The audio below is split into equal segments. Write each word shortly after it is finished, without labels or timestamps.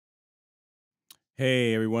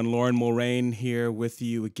Hey everyone, Lauren Mulrain here with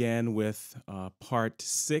you again with part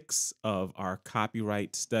 6 of our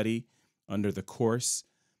copyright study under the course.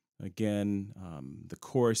 Again, the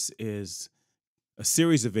course is a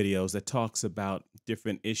series of videos that talks about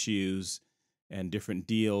different issues and different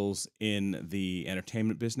deals in the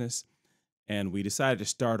entertainment business. And we decided to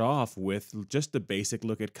start off with just a basic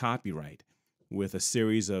look at copyright with a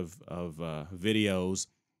series of videos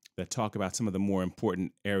that talk about some of the more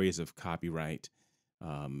important areas of copyright.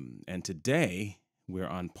 And today we're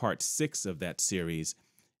on part 6 of that series,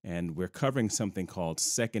 and we're covering something called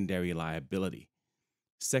secondary liability.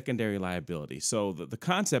 Secondary liability. So the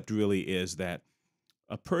concept really is that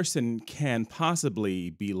a person can possibly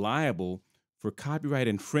be liable for copyright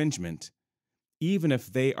infringement even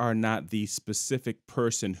if they are not the specific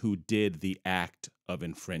person who did the act of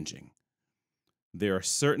infringing. There are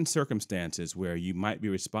certain circumstances where you might be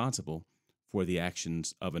responsible for the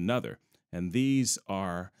actions of another, and these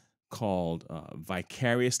are called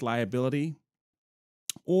vicarious liability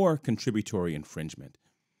or contributory infringement.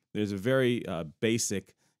 There's a very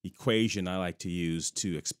basic equation I like to use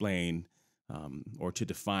to explain or to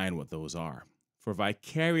define what those are. For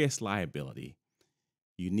vicarious liability,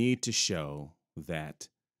 you need to show that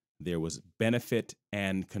there was benefit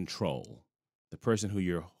and control. The person who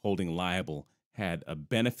you're holding liable had a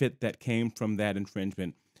benefit that came from that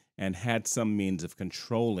infringement and had some means of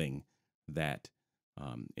controlling that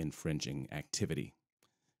infringing activity.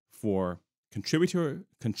 For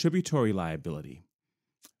contributory liability,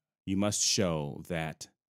 you must show that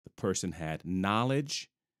the person had knowledge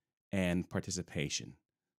and participation.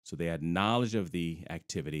 So they had knowledge of the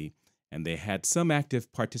activity and they had some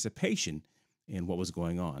active participation in what was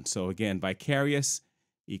going on. So again, vicarious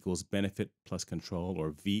equals benefit plus control,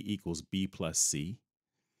 or V equals B plus C.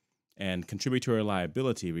 And contributory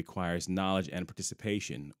liability requires knowledge and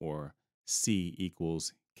participation, or C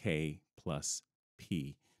equals K plus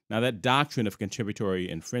P. Now, that doctrine of contributory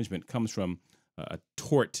infringement comes from a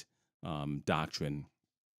tort doctrine,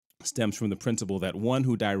 stems from the principle that one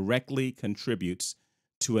who directly contributes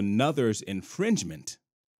to another's infringement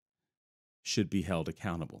should be held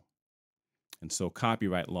accountable. And so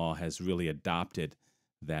copyright law has really adopted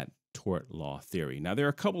that tort law theory. Now, there are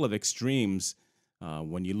a couple of extremes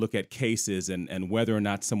when you look at cases and whether or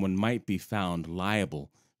not someone might be found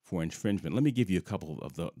liable for infringement. Let me give you a couple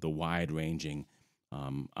of the wide-ranging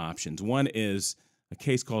options. One is a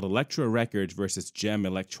case called Elektra Records versus Gem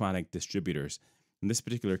Electronic Distributors. In this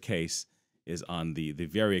particular case is on the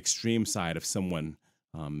very extreme side of someone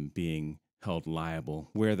being held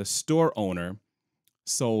liable, where the store owner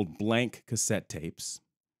sold blank cassette tapes.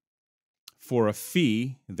 For a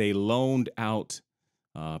fee, they loaned out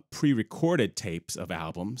pre-recorded tapes of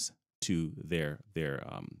albums to their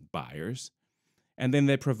buyers, and then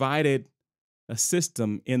they provided a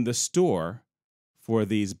system in the store for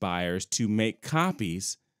these buyers to make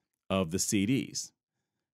copies of the CDs.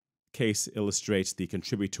 Case illustrates the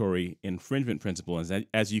contributory infringement principle, and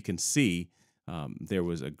as you can see, there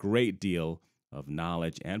was a great deal of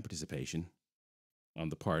knowledge and participation on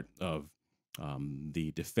the part of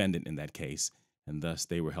the defendant in that case, and thus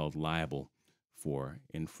they were held liable for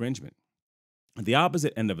infringement. The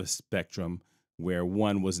opposite end of a spectrum, where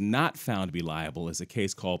one was not found to be liable, is a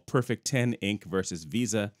case called Perfect 10 Inc. versus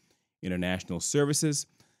Visa International Services.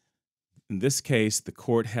 In this case,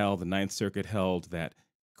 the Ninth Circuit held that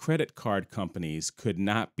credit card companies could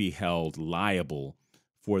not be held liable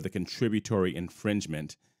for the contributory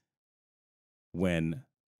infringement when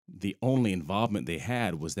the only involvement they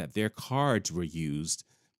had was that their cards were used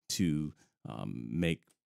to make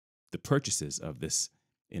the purchases of this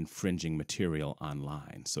infringing material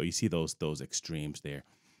online. So you see those extremes there.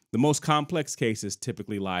 The most complex cases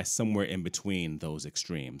typically lie somewhere in between those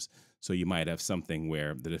extremes. So you might have something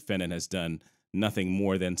where the defendant has done nothing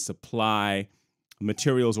more than supply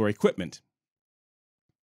materials or equipment,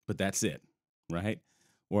 but that's it, right?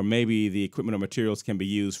 Or maybe the equipment or materials can be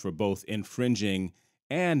used for both infringing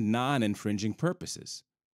and non-infringing purposes.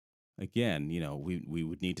 Again, we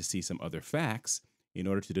would need to see some other facts in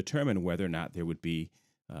order to determine whether or not there would be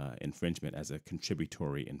infringement as a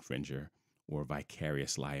contributory infringer or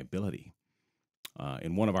vicarious liability.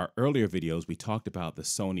 In one of our earlier videos, we talked about the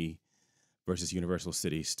Sony versus Universal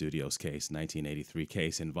City Studios case, 1983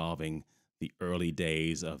 case involving the early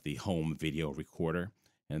days of the home video recorder.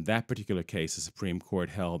 In that particular case, the Supreme Court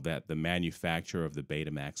held that the manufacturer of the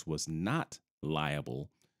Betamax was not liable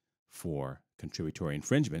for contributory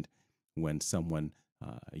infringement when someone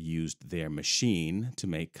used their machine to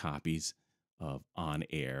make copies of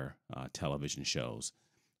on-air television shows.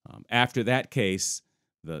 After that case,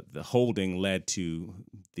 the holding led to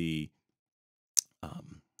the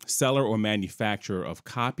seller or manufacturer of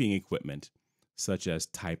copying equipment, such as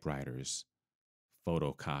typewriters,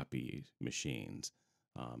 photocopy machines,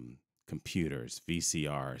 computers,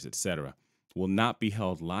 VCRs, etc., will not be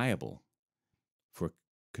held liable for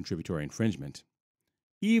contributory infringement,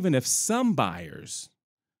 even if some buyers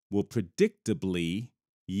will predictably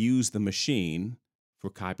use the machine for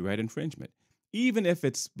copyright infringement. Even if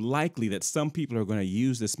it's likely that some people are going to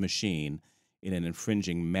use this machine in an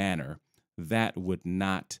infringing manner, that would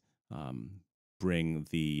not bring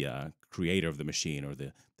the creator of the machine or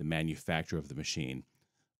the manufacturer of the machine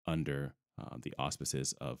under the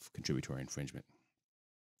auspices of contributory infringement.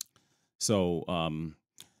 So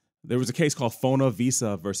there was a case called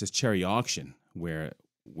Visa versus Cherry Auction where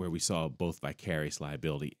we saw both vicarious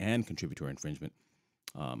liability and contributory infringement.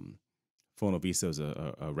 Visa is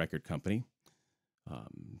a record company.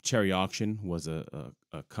 Cherry Auction was a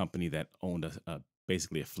company that owned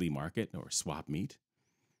basically a flea market or swap meet,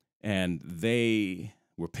 and they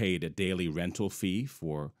were paid a daily rental fee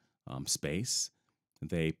for space.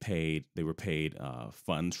 They were paid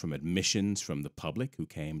funds from admissions from the public who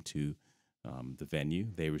came to the venue.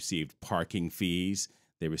 They received parking fees.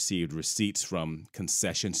 They received receipts from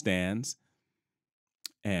concession stands,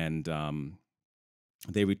 and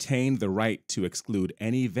they retained the right to exclude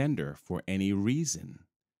any vendor for any reason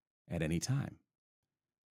at any time.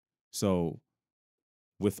 So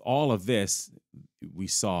with all of this, we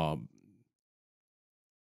saw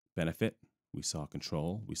benefit, we saw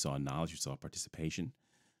control, we saw knowledge, we saw participation.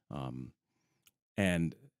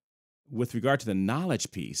 And with regard to the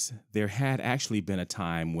knowledge piece, there had actually been a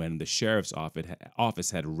time when the sheriff's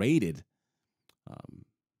office had raided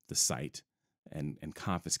the site and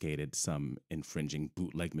confiscated some infringing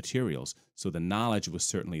bootleg materials. So the knowledge was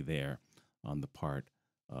certainly there on the part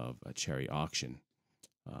of a Cherry Auction.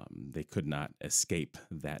 They could not escape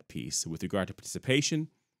that piece. With regard to participation,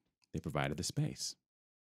 they provided the space.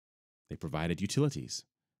 They provided utilities.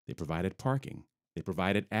 They provided parking. They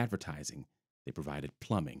provided advertising. They provided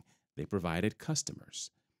plumbing. They provided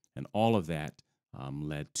customers. And all of that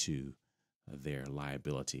led to their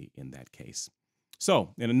liability in that case.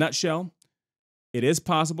 So, in a nutshell, it is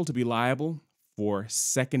possible to be liable for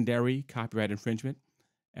secondary copyright infringement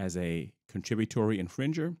as a contributory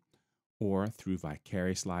infringer or through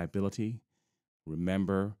vicarious liability.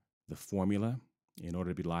 Remember the formula. In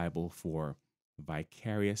order to be liable for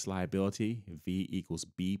vicarious liability, V equals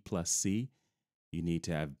B plus C, you need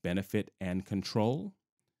to have benefit and control.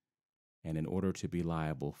 And in order to be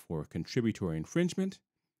liable for contributory infringement,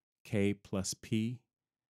 K plus P,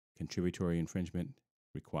 contributory infringement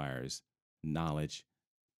requires knowledge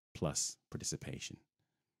plus participation.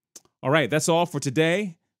 All right, that's all for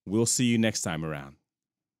today. We'll see you next time around.